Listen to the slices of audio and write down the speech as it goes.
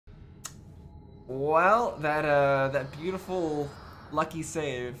Well, that beautiful lucky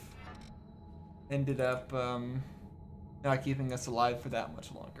save ended up not keeping us alive for that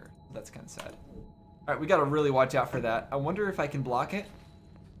much longer. That's kind of sad. All right, we gotta really watch out for that. I wonder if I can block it.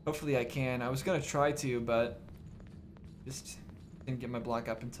 Hopefully I can. I was gonna try to, but just didn't get my block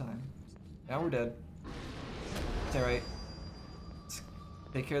up in time. Now we're dead. It's all right. Let's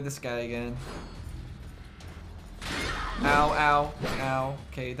take care of this guy again. Ow, ow, ow.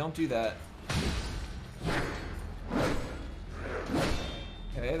 Okay, don't do that.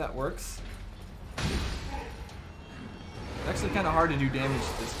 Okay, that works. It's actually kind of hard to do damage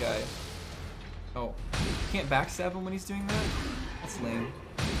to this guy. Oh, can't backstab him when he's doing that? That's lame.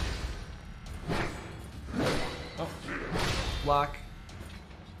 Oh, block.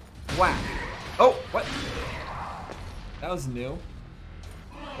 Whack. Oh, what? That was new.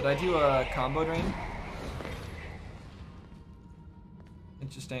 Did I do a combo drain?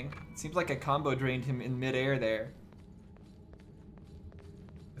 Interesting. It seems like I combo drained him in midair there.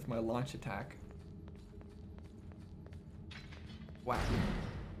 With my launch attack. Wow.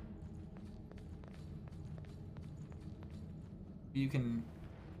 You can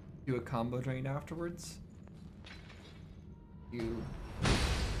do a combo drain afterwards. You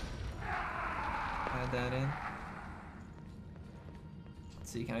add that in.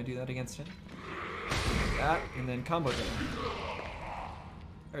 Let's see, can I do that against him? That, and then combo drain.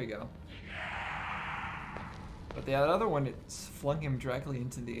 There we go. But the other one, it flung him directly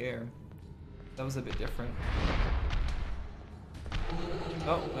into the air. That was a bit different.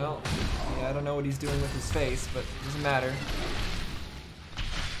 Oh, well, yeah, I don't know what he's doing with his face, but it doesn't matter.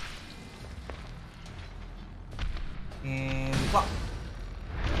 And plop.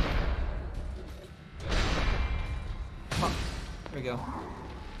 Plop. There we go.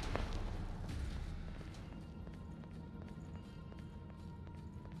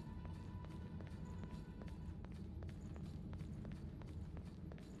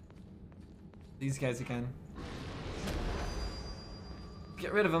 These guys again.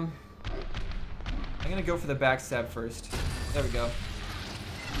 Get rid of them. I'm gonna go for the backstab first. There we go.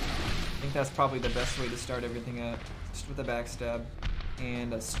 I think that's probably the best way to start everything out. Just with a backstab.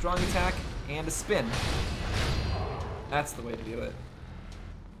 And a strong attack and a spin. That's the way to do it.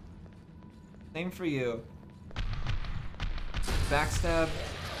 Same for you. Backstab.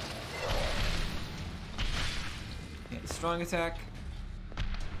 And a strong attack.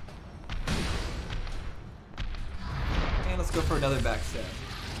 And let's go for another backstab.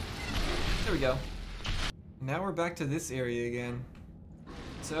 There we go. Now we're back to this area again.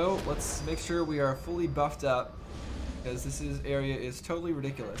 So let's make sure we are fully buffed up, because this area is totally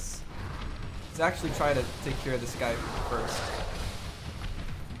ridiculous. Let's actually try to take care of this guy first.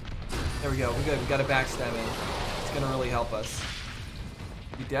 There we go, we're good. We got a backstab in. It's gonna really help us.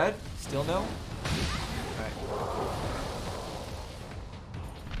 You dead? Still no? Alright.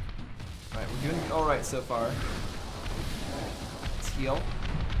 Alright, we're doing alright so far. Let's heal.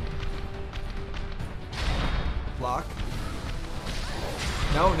 Block.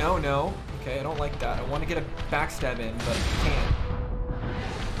 No, no, no. Okay, I don't like that. I want to get a backstab in, but I can't.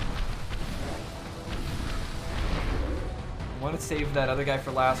 I want to save that other guy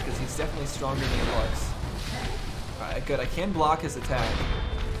for last because he's definitely stronger than he looks. Alright, good. I can block his attack.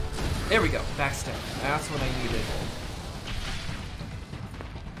 There we go. Backstab. That's what I needed.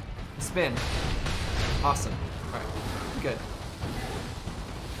 Spin. Awesome. Alright, good.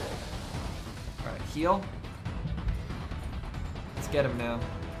 Alright, heal. Let's get him now.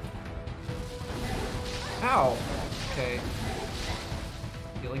 Ow! Okay.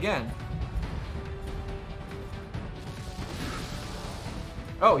 Heal again.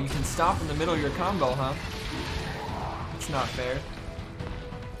 Oh, you can stop in the middle of your combo, huh? It's not fair.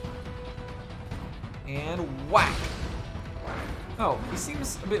 And whack! Oh, he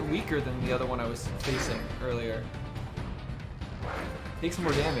seems a bit weaker than the other one I was facing earlier. Takes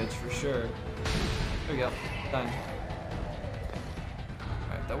more damage, for sure. There we go. Done.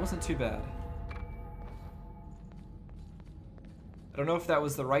 Alright, that wasn't too bad. I don't know if that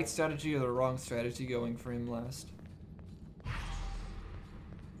was the right strategy or the wrong strategy going for him last.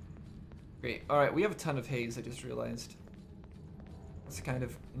 Great. Alright, we have a ton of haze, I just realized. That's kind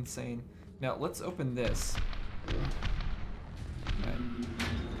of insane. Now, let's open this. Okay.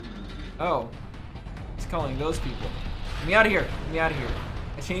 Oh. It's calling those people. Get me out of here! Get me out of here.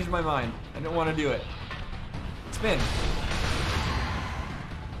 I changed my mind. I don't want to do it. Spin.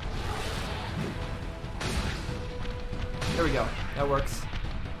 There we go. That works.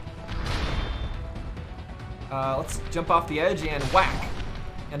 Let's jump off the edge and whack!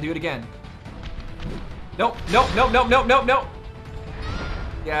 And do it again. Nope, nope, nope, nope, nope, nope, nope!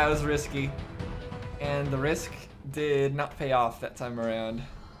 Yeah, it was risky. And the risk did not pay off that time around.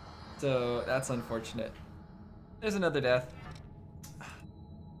 So that's unfortunate. There's another death.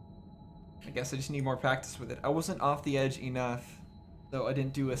 I guess I just need more practice with it. I wasn't off the edge enough, so I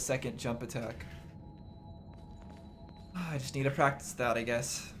didn't do a second jump attack. I just need to practice that, I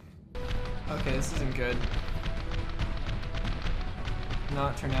guess. Okay, this isn't good.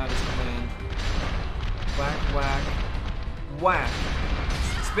 Not turn out as planned. Whack, whack, whack.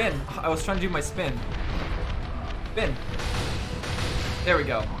 Spin. I was trying to do my spin. Spin. There we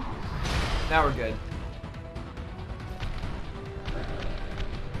go. Now we're good.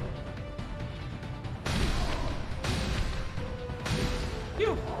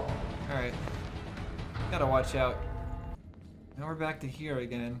 Phew. Alright. Gotta watch out. Now we're back to here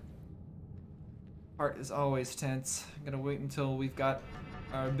again. Heart is always tense. I'm gonna wait until we've got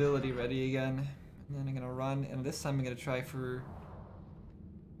our ability ready again. And then I'm gonna run, and this time I'm gonna try for...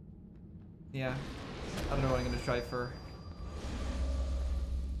 Yeah. I don't know what I'm gonna try for.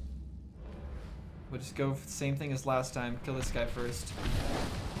 We'll just go for the same thing as last time. Kill this guy first.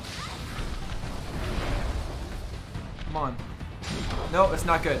 Come on. No, it's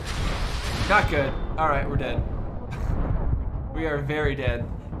not good. Not good. Alright, we're dead. We are very dead.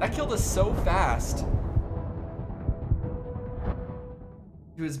 That killed us so fast.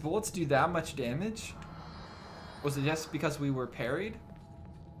 Do his bullets do that much damage? Was it just because we were parried?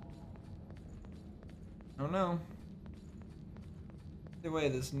 I don't know. Either way,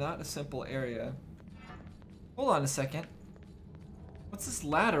 there's not a simple area. Hold on a second. What's this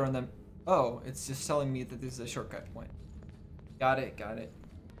ladder on the... Oh, it's just telling me that there's a shortcut point. Got it, got it.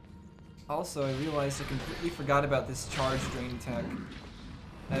 Also, I realized I completely forgot about this charge drain attack.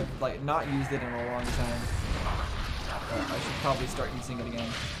 I've like not used it in a long time. But I should probably start using it again.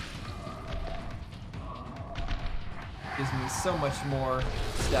 Gives me so much more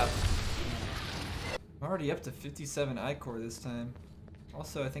step. I'm already up to 57 I-core this time.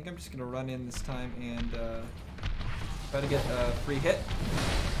 Also, I think I'm just gonna run in this time and try to get a free hit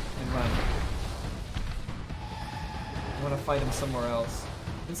and run. I want to fight him somewhere else.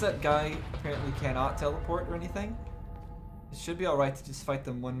 Since that guy apparently cannot teleport or anything, it should be alright to just fight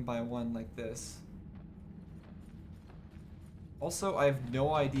them one by one like this. Also, I have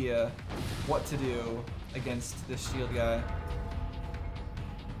no idea what to do against this shield guy.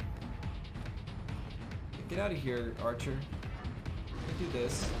 Get out of here, Archer. I do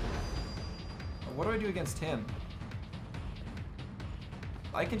this. What do I do against him?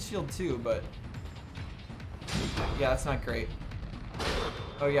 I can shield too, but yeah, that's not great.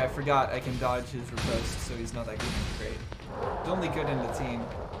 Oh yeah, I forgot I can dodge his riposte, so he's not that great. He's only good in the team.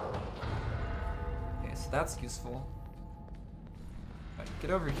 Okay, so that's useful. Right,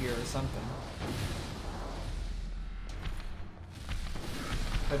 get over here or something.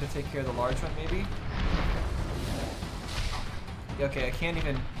 Try to take care of the large one, maybe? Yeah, okay, I can't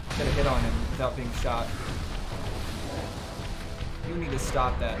even get a hit on him without being shot. You need to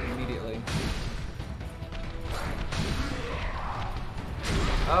stop that immediately.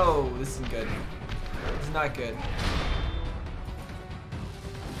 Oh, this isn't good. This is not good.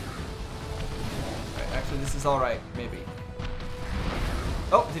 Right, actually, this is alright, maybe.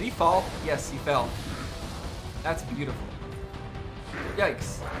 Oh, did he fall? Yes, he fell. That's beautiful.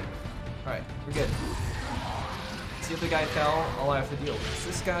 Yikes. Alright, we're good. See if the guy fell, all I have to deal with.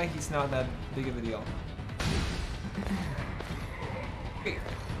 This guy, he's not that big of a deal.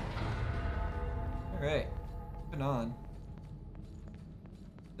 Alright, moving on.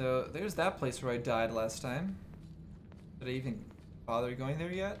 So there's that place where I died last time. Did I even bother going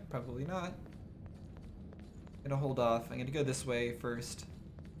there yet? Probably not. I'm gonna hold off. I'm gonna go this way first.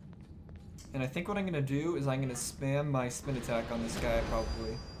 And I think what I'm gonna do is I'm gonna spam my spin attack on this guy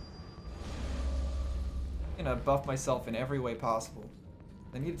probably. I'm gonna buff myself in every way possible.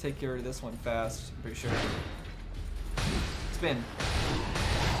 I need to take care of this one fast, I'm pretty sure. Spin.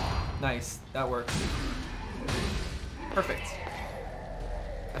 Nice, that works. Perfect.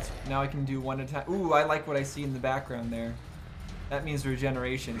 Now I can do one attack. Ooh, I like what I see in the background there. That means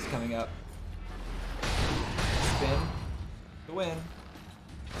regeneration is coming up. Spin. To win.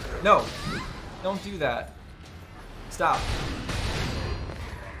 No! Don't do that. Stop.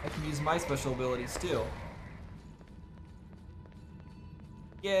 I can use my special abilities too.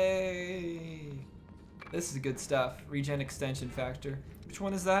 Yay! This is good stuff. Regen extension factor. Which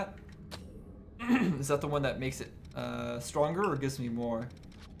one is that? Is that the one that makes it stronger or gives me more?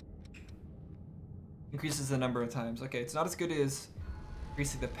 Increases the number of times. Okay, it's not as good as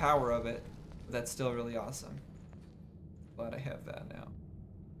increasing the power of it, but that's still really awesome. Glad I have that now.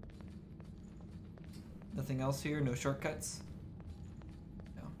 Nothing else here? No shortcuts?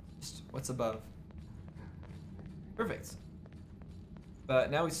 No. Just what's above. Perfect.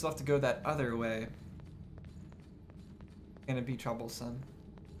 But now we still have to go that other way. Gonna be troublesome.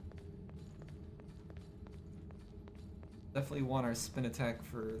 Definitely want our spin attack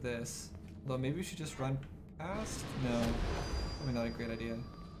for this. Although maybe we should just run past? No. Probably not a great idea.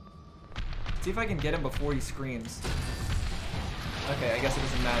 See if I can get him before he screams. Okay, I guess it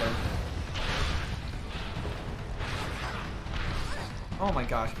doesn't matter. Oh my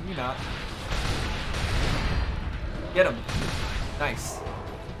gosh, can you not? Get him. Nice.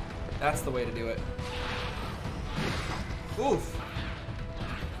 That's the way to do it. Oof.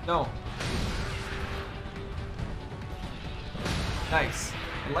 No. Nice.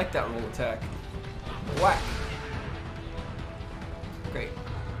 I like that roll attack. Whack. Great.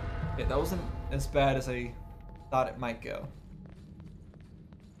 Yeah, that wasn't as bad as I thought it might go.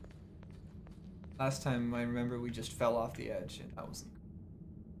 Last time I remember we just fell off the edge and that wasn't.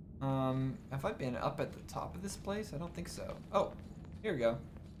 Have I been up at the top of this place? I don't think so. Oh, here we go.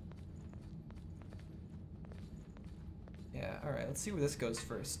 Yeah, alright, let's see where this goes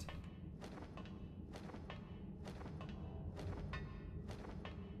first.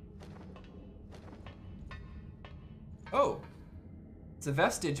 Oh! It's a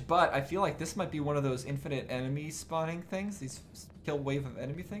vestige, but I feel like this might be one of those infinite enemy spawning things, these kill wave of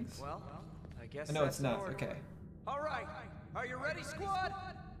enemy things. Well, I guess no, it's not. Okay. Alright, are you ready, squad?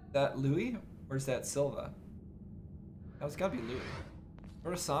 That Louis? Or is that Silva? That was gotta be Louis.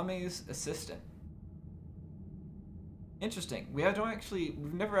 Murasame's assistant. Interesting. We've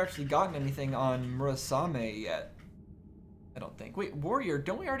never actually gotten anything on Murasame yet. I don't think. Wait, Warrior,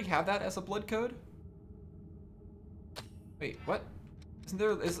 don't we already have that as a blood code? Wait, what?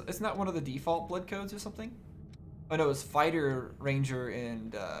 Isn't that one of the default blood codes or something? Oh no, it's Fighter, Ranger,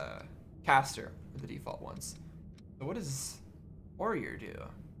 and Caster are the default ones. So what does Warrior do?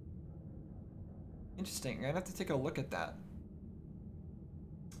 Interesting, I'm gonna have to take a look at that.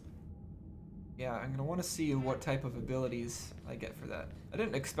 Yeah, I'm gonna want to see what type of abilities I get for that. I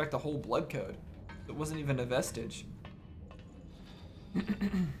didn't expect a whole blood code. It wasn't even a vestige.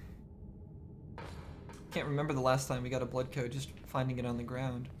 Can't remember the last time we got a blood code, just finding it on the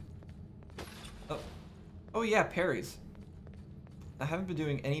ground. Oh yeah, parries. I haven't been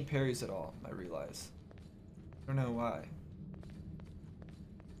doing any parries at all, I realize. I don't know why.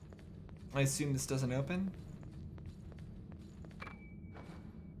 I assume this doesn't open?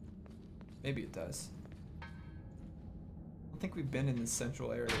 Maybe it does. I don't think we've been in this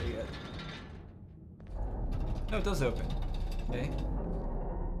central area yet. No, it does open. Okay.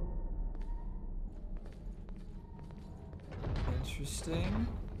 Interesting.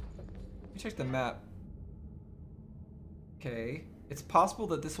 Let me check the map. Okay. It's possible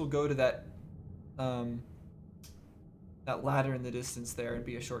that this will go to that that ladder in the distance there and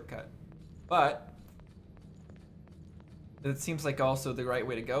be a shortcut. But it seems like also the right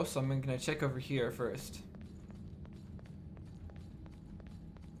way to go, so I'm gonna check over here first. See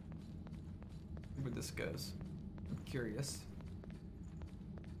where this goes. I'm curious.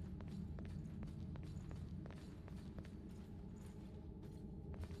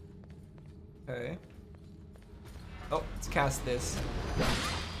 Okay. Oh, let's cast this.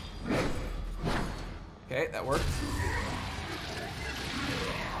 Okay, that worked.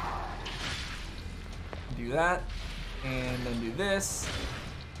 Do that, and then do this.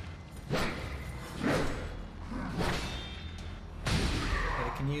 Okay,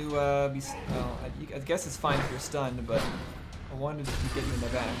 can you be? Well, I guess it's fine if you're stunned, but I wanted to get you in the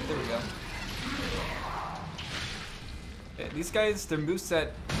back. There we go. Okay, these guys, their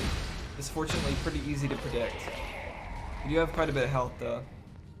moveset is fortunately pretty easy to predict. You do have quite a bit of health though.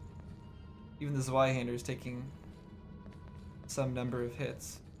 Even the Zweihander is taking some number of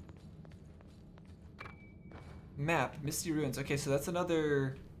hits. Map, Misty Ruins. Okay, so that's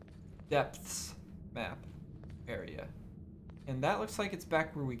another depths map area. And that looks like it's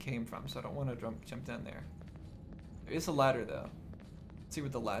back where we came from, so I don't want to jump down there. There is a ladder though. Let's see where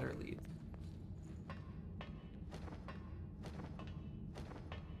the ladder leads.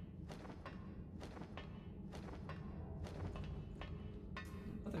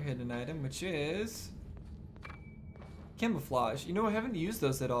 Another hidden item, which is camouflage. You know, I haven't used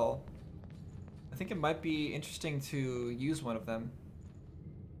those at all. I think it might be interesting to use one of them.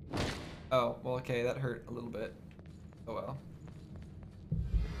 Oh, well, okay, that hurt a little bit. Oh well.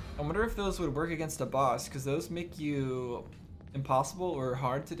 I wonder if those would work against a boss, because those make you impossible or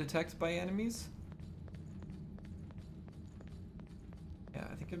hard to detect by enemies. Yeah,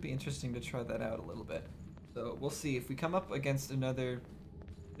 I think it'd be interesting to try that out a little bit. So we'll see. If we come up against another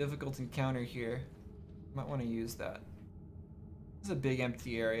difficult encounter here, might want to use that. This is a big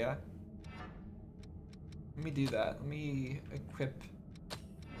empty area. Let me do that. Let me equip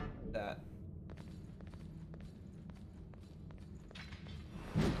that.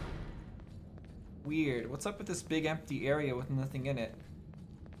 Weird. What's up with this big empty area with nothing in it?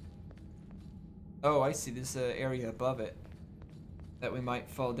 Oh, I see. There's an area above it that we might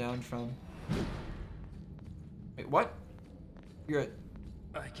fall down from. Wait, what? You're a...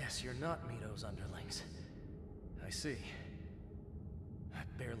 I guess you're not Mito's underlings. I see. I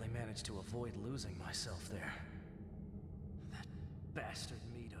barely managed to avoid losing myself there. That bastard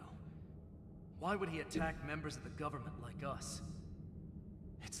Mito. Why would he attack members of the government like us?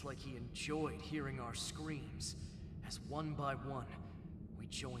 It's like he enjoyed hearing our screams, as one by one, we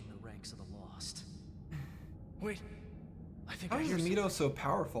joined the ranks of the lost. Wait, I think How I is hear Mito so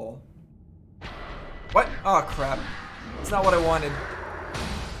powerful? What? Oh crap. It's not what I wanted.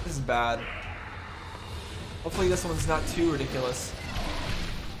 This is bad. Hopefully this one's not too ridiculous.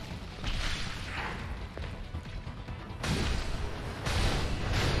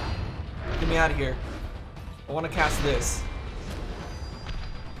 Get me out of here. I want to cast this.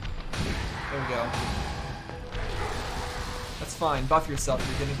 There we go. That's fine. Buff yourself.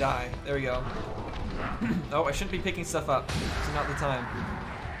 You're gonna die. There we go. Oh, I shouldn't be picking stuff up. It's not the time.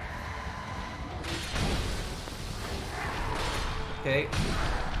 Okay.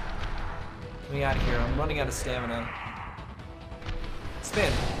 Get me out of here. I'm running out of stamina.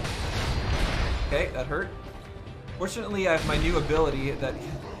 Spin. Okay, that hurt. Fortunately, I have my new ability that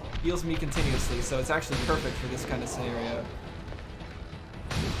heals me continuously, so it's actually perfect for this kind of scenario.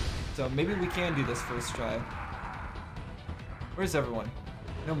 So maybe we can do this first try. Where's everyone?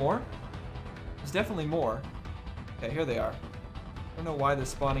 No more? There's definitely more. Okay, here they are. I don't know why they're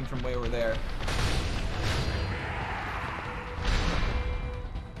spawning from way over there.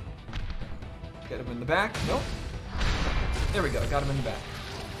 Get him in the back. Nope. There we go. Got him in the back.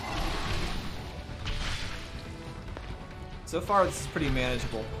 So far, this is pretty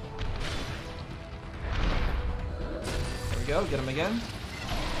manageable. There we go. Get him again.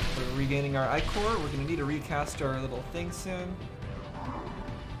 We're regaining our Ichor. We're going to need to recast our little thing soon.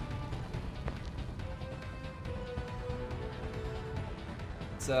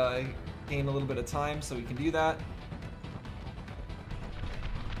 Let's gain a little bit of time so we can do that.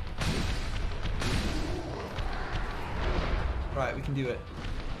 Right, we can do it.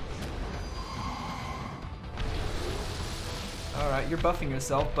 Alright, you're buffing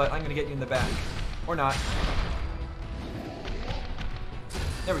yourself, but I'm going to get you in the back. Or not.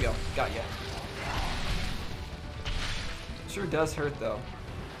 There we go. Got ya. Sure does hurt though.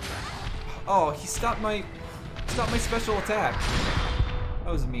 Oh, he stopped my special attack.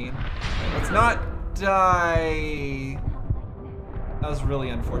 That was mean. Let's not die. That was really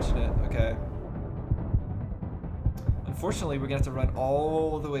unfortunate. Okay. Unfortunately, we're gonna have to run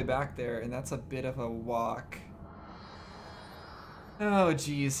all the way back there, and that's a bit of a walk. Oh,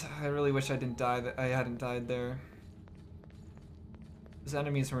 geez. I really wish I didn't die. I hadn't died there. Those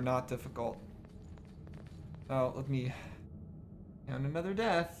enemies were not difficult. Oh, let me count another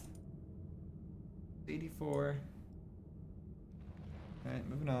death. 84. Alright,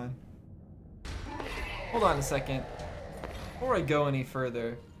 moving on. Hold on a second. Before I go any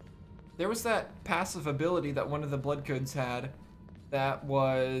further, there was that passive ability that one of the blood codes had that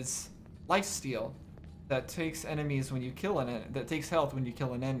was lifesteal. That takes enemies when you kill that takes health when you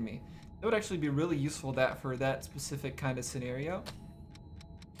kill an enemy. That would actually be really useful for that specific kind of scenario.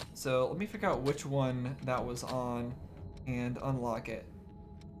 So let me figure out which one that was on and unlock it.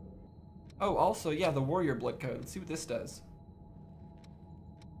 Oh, also, yeah, the warrior blood code. Let's see what this does.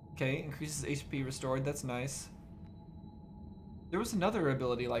 Okay, increases HP restored. That's nice. There was another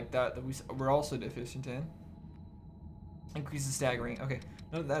ability like that that we're also deficient in. Increases staggering. Okay,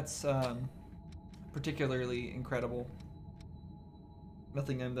 no, that's particularly incredible.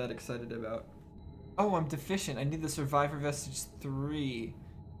 Nothing I'm that excited about. Oh, I'm deficient. I need the Survivor Vestige 3.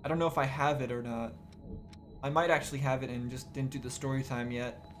 I don't know if I have it or not. I might actually have it and just didn't do the story time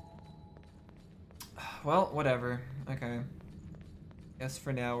yet. Well, whatever. Okay. Guess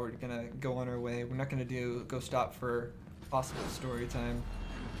for now we're gonna go on our way. We're not gonna go stop for possible story time.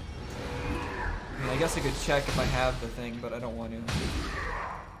 I mean, I guess I could check if I have the thing, but I don't want to.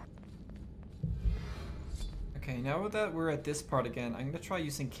 Okay, now that we're at this part again, I'm gonna try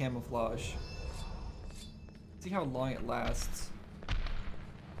using camouflage. See how long it lasts.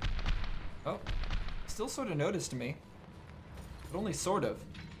 Oh, still sort of noticed me, but only sort of.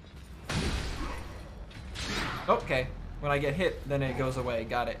 Okay, when I get hit, then it goes away.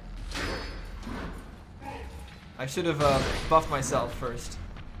 Got it. I should have buffed myself first.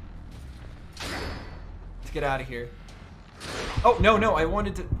 Let's get out of here. Oh, no, I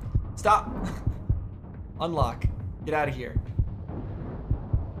wanted to... Stop! Unlock. Get out of here.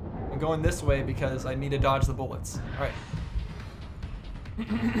 I'm going this way because I need to dodge the bullets. Alright.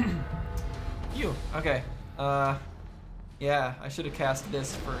 Phew. Okay. Yeah, I should have cast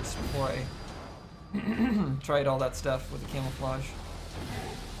this first before I tried all that stuff with the camouflage.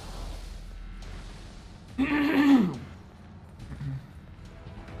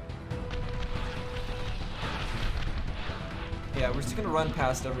 Yeah, we're just gonna run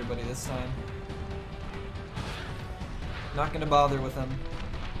past everybody this time. Not gonna bother with them.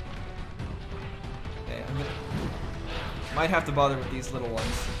 Okay, I'm gonna... Might have to bother with these little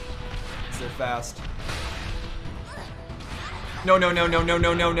ones, because they're fast. No, no, no, no, no,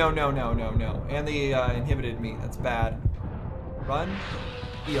 no, no, no, no, no, no, no. And they inhibited me. That's bad. Run.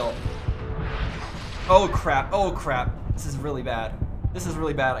 Heal. Oh crap. Oh crap. This is really bad. This is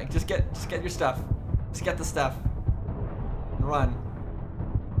really bad. Like, just get your stuff. Just get the stuff. And run.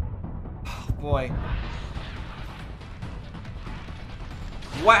 Oh boy.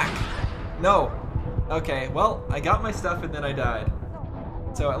 Whack! No. Okay, well, I got my stuff and then I died.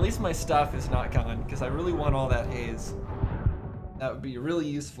 So at least my stuff is not gone, because I really want all that haze. That would be really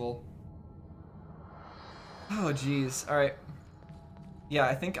useful. Oh, geez. Alright. Yeah,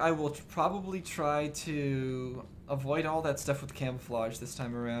 I think I will probably try to avoid all that stuff with camouflage this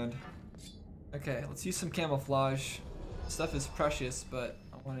time around. Okay, let's use some camouflage. Stuff is precious, but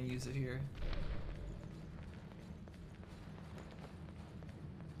I want to use it here.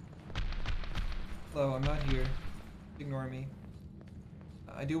 Hello, I'm not here. Ignore me.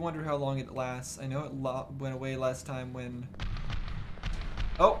 I do wonder how long it lasts. I know it went away last time when...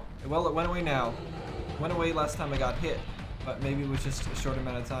 Oh! Well, it went away now. It went away last time I got hit, but maybe it was just a short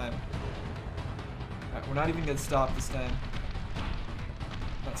amount of time. Alright, we're not even gonna stop this time.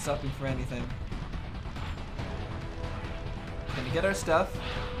 Not stopping for anything. Gonna get our stuff,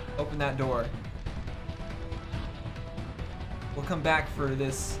 open that door. We'll come back for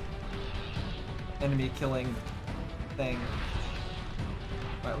this enemy killing thing.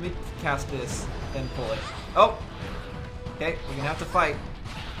 Alright, let me cast this, then pull it. Oh! Okay, we're gonna have to fight.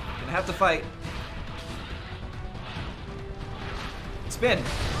 We're gonna have to fight. Spin!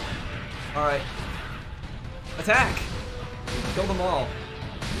 Alright. Attack! Kill them all.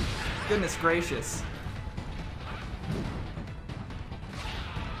 Goodness gracious.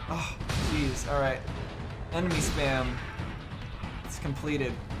 Oh, jeez. Alright. Enemy spam. It's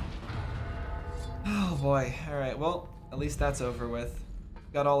completed. Oh boy. Alright, well, at least that's over with.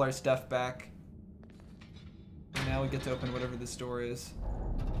 Got all our stuff back. And now we get to open whatever this door is.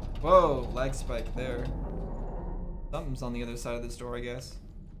 Whoa, lag spike there. Something's on the other side of this door, I guess.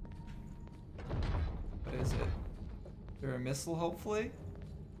 What is it? Is there a missile, hopefully?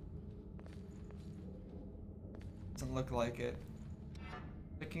 Doesn't look like it.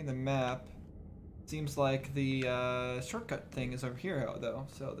 Checking the map. Seems like the shortcut thing is over here, though,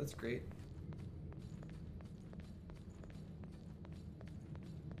 so that's great.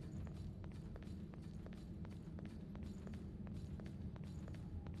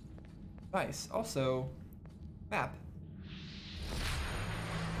 Nice. Also, map.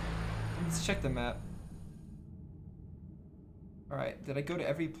 Let's check the map. Alright, did I go to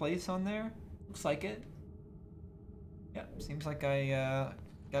every place on there? Looks like it. Yep, seems like I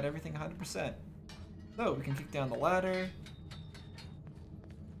got everything 100%. So, we can kick down the ladder.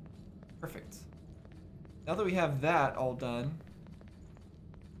 Perfect. Now that we have that all done,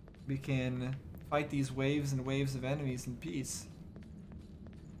 we can fight these waves and waves of enemies in peace.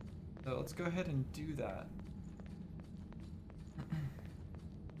 So let's go ahead and do that.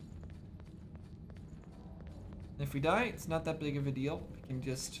 If we die, it's not that big of a deal. We can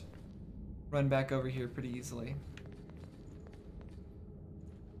just run back over here pretty easily.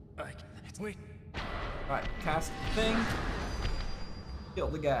 Wait. Alright, cast the thing. Kill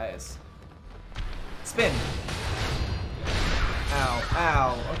the guys. Spin! Ow,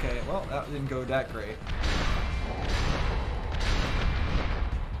 ow. Okay, well, that didn't go that great.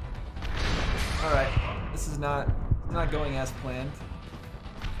 Alright, this is not going as planned.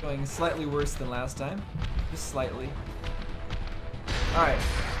 Going slightly worse than last time. Just slightly. Alright.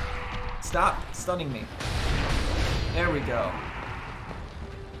 Stop stunning me. There we go.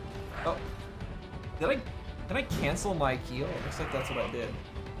 Oh. Did I cancel my heal? Looks like that's what I did.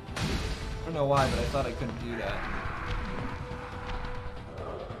 I don't know why, but I thought I couldn't do that.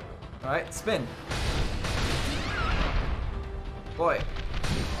 Alright, spin. Boy.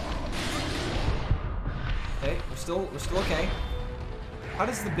 Okay, we're still okay. How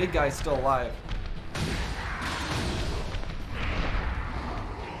does the big guy still alive?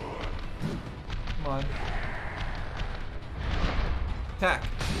 Come on. Attack.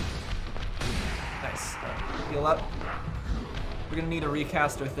 Nice. Nice. Heal up. We're gonna need a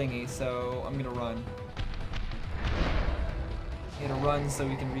recaster thingy, so I'm gonna run. Need to run so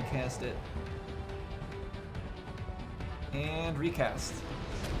we can recast it. And recast.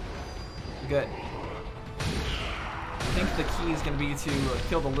 Good. I think the key is gonna be to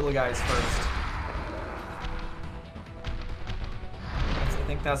kill the little guys first.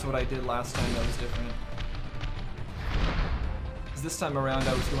 I think that's what I did last time that was different. Because this time around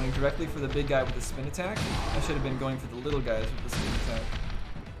I was going directly for the big guy with the spin attack. I should have been going for the little guys with the spin attack.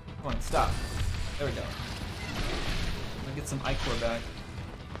 Come on, stop. There we go. I'll get some Ichor back.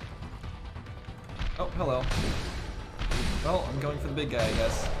 Oh, hello. Well, I'm going for the big guy, I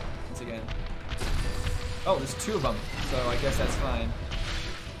guess. Once again. Oh, there's two of them, so I guess that's fine.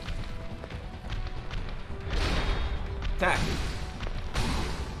 Attack!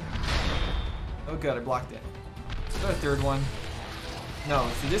 Oh good, I blocked it. Is there a third one? No,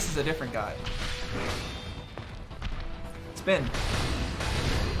 see this is a different guy. Spin!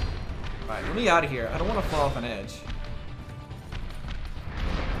 Alright, let me out of here. I don't want to fall off an edge.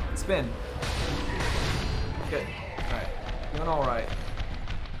 Spin. Good. Alright. Doing alright.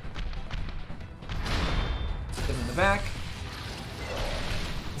 Spin in the back.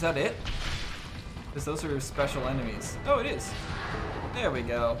 Is that it? Because those are special enemies. Oh, it is. There we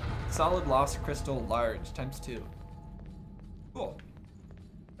go. Solid lost crystal large ×2. Cool.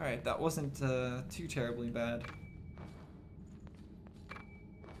 Alright, that wasn't too terribly bad.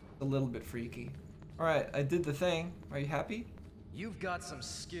 A little bit freaky. Alright, I did the thing. Are you happy? You've got some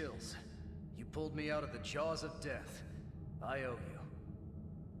skills. You pulled me out of the jaws of death. I owe you.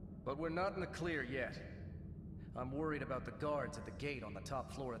 But we're not in the clear yet. I'm worried about the guards at the gate on the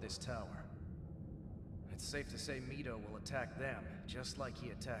top floor of this tower. It's safe to say Mido will attack them, just like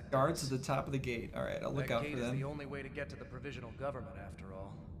he attacked Guards us. at the top of the gate. Alright, I'll look out for That gate is them. the only way to get to the provisional government, after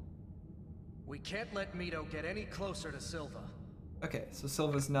all. We can't let Mido get any closer to Silva. Okay, so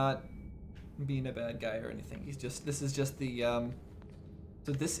Silva's not being a bad guy or anything. He's just, this is just the,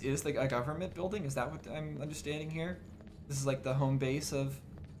 so this is like a government building? Is that what I'm understanding here? This is like the home base of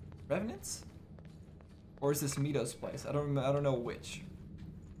Revenants? Or is this Mido's place? I don't know which.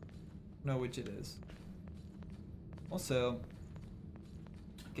 I don't know which it is. Also,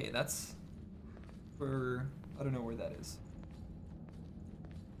 okay, that's where, I don't know where that is.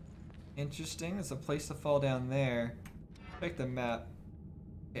 Interesting, there's a place to fall down there. Check the map.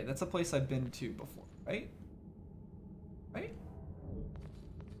 Okay, that's a place I've been to before, right? Right?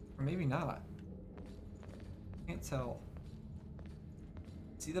 Or maybe not. Can't tell.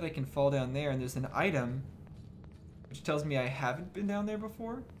 See that I can fall down there and there's an item which tells me I haven't been down there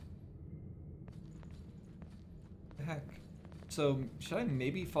before? The heck? So, should I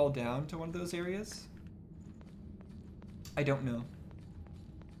maybe fall down to one of those areas? I don't know.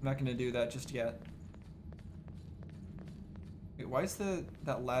 I'm not gonna do that just yet. Wait, why is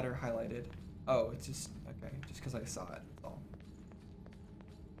that ladder highlighted? Oh, it's just, okay, just because I saw it, that's all.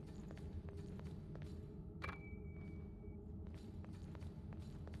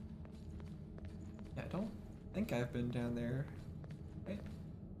 Yeah, I don't think I've been down there. Right?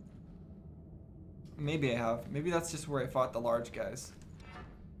 Maybe I have. Maybe that's just where I fought the large guys.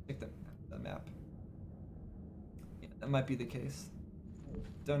 Take the map. Yeah, that might be the case.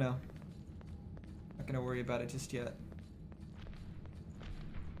 Don't know. Not gonna worry about it just yet.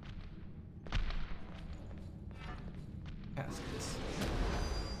 Cast this.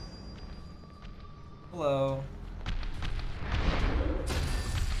 Hello.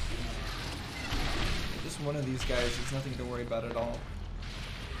 Just one of these guys is nothing to worry about at all.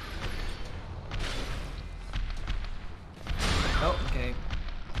 Oh, okay.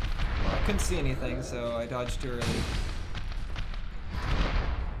 Well, I couldn't see anything, so I dodged too early.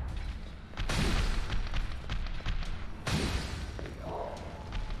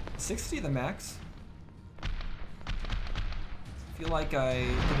 60 the max. I feel like I did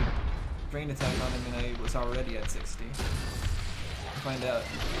a drain attack on him and I was already at 60. We'll find out.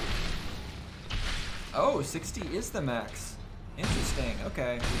 Oh, 60 is the max. Interesting,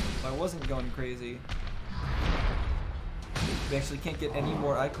 okay. I wasn't going crazy. We actually can't get any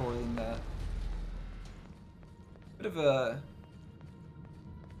more Ichor than that. Bit of a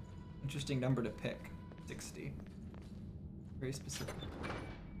interesting number to pick. 60. Very specific.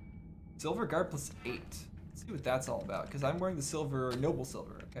 Silver guard plus 8. Let's see what that's all about, because I'm wearing the silver, noble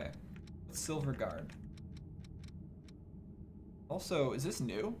silver, okay. Silver guard. Also, is this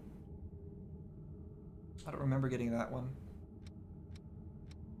new? I don't remember getting that one.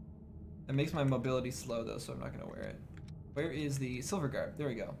 It makes my mobility slow though, so I'm not gonna wear it. Where is the silver guard? There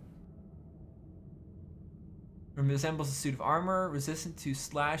we go. Resembles a suit of armor, resistant to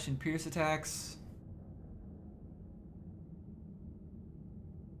slash and pierce attacks.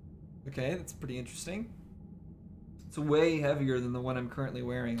 Okay, that's pretty interesting. It's way heavier than the one I'm currently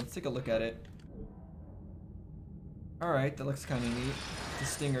wearing. Let's take a look at it. Alright, that looks kind of neat. It's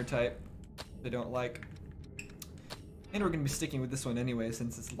a stinger type. I don't like. And we're going to be sticking with this one anyway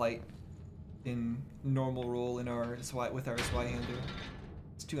since it's light in normal roll in our with our Zweihander.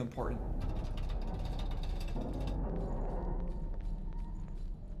 It's too important.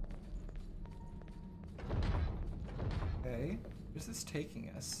 Okay, where's this taking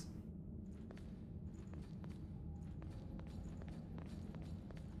us?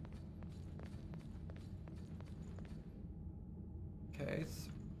 Okay, it's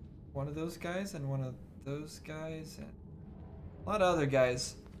one of those guys and one of those guys and a lot of other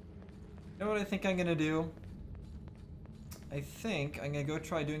guys. You know what I think I'm gonna do? I think I'm gonna go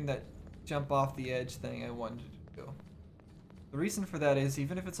try doing that jump off the edge thing I wanted to do. The reason for that is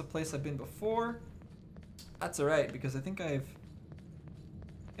even if it's a place I've been before, that's alright because I think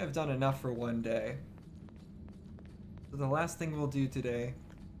I've done enough for one day. So the last thing we'll do today,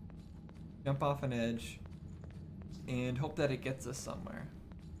 jump off an edge and hope that it gets us somewhere.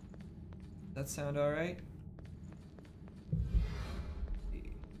 Does that sound alright?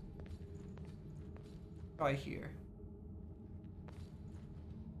 Try here.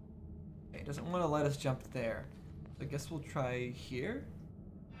 Okay, it doesn't want to let us jump there. So I guess we'll try here.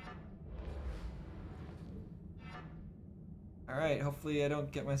 Alright, hopefully I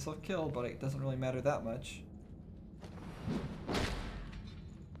don't get myself killed, but it doesn't really matter that much.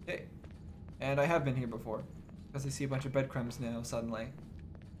 Okay. And I have been here before. Because I see a bunch of breadcrumbs now, suddenly.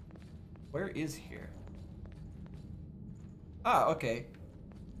 Where is here? Ah, okay.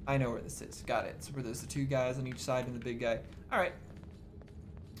 I know where this is. Got it. So where there's the two guys on each side and the big guy. Alright.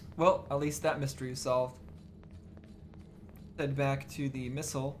 Well, at least that mystery is solved. Head back to the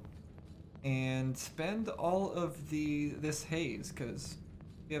missile and spend all of this haze, because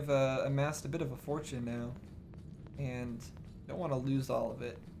we have amassed a bit of a fortune now. And don't want to lose all of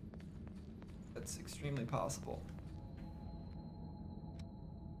it. That's extremely possible.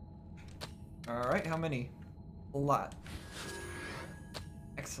 Alright, how many? A lot.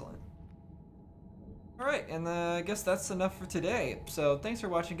 Excellent. Alright, and I guess that's enough for today. So thanks for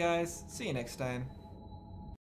watching, guys. See you next time.